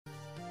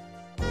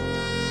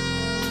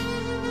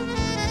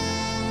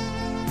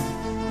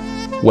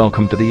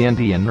Welcome to the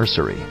Indian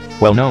Nursery,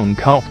 well-known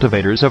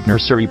cultivators of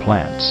nursery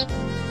plants.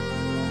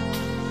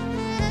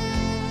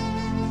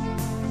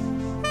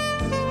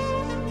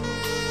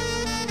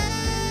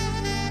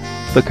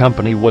 The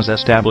company was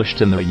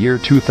established in the year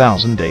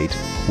 2008.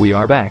 We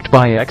are backed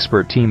by an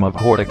expert team of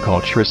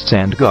horticulturists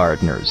and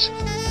gardeners.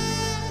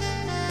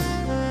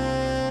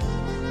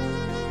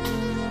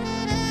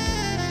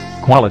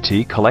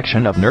 Quality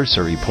collection of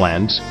nursery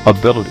plants,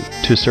 ability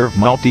to serve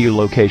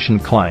multi-location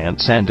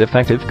clients and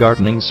effective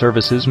gardening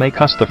services make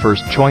us the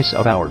first choice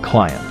of our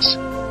clients.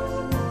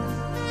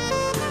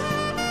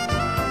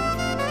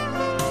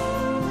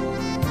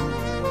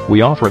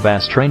 We offer a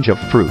vast range of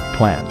fruit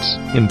plants,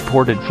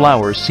 imported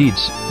flower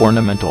seeds,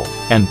 ornamental,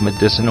 and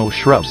medicinal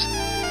shrubs.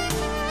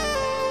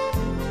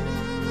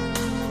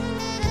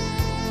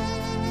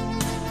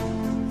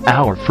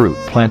 Our fruit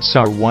plants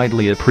are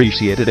widely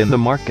appreciated in the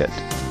market.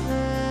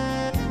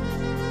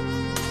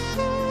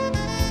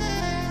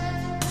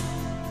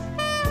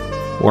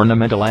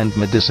 Ornamental and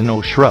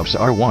medicinal shrubs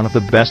are one of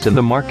the best in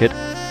the market.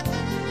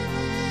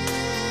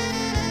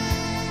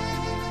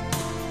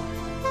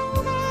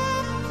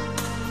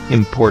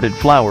 Imported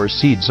flower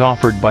seeds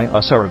offered by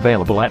us are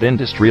available at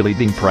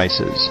industry-leading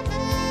prices.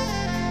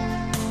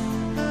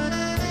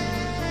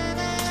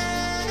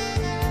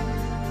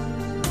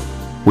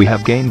 We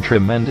have gained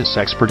tremendous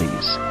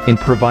expertise in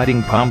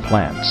providing palm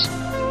plants.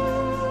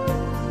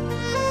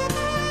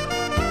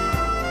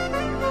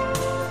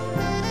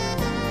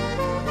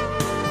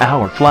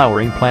 Our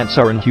flowering plants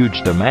are in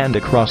huge demand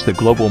across the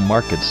global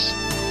markets.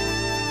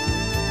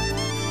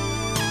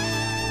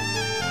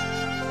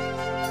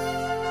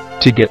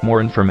 To get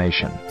more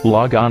information,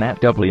 log on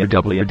at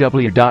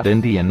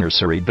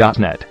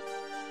www.indiannursery.net.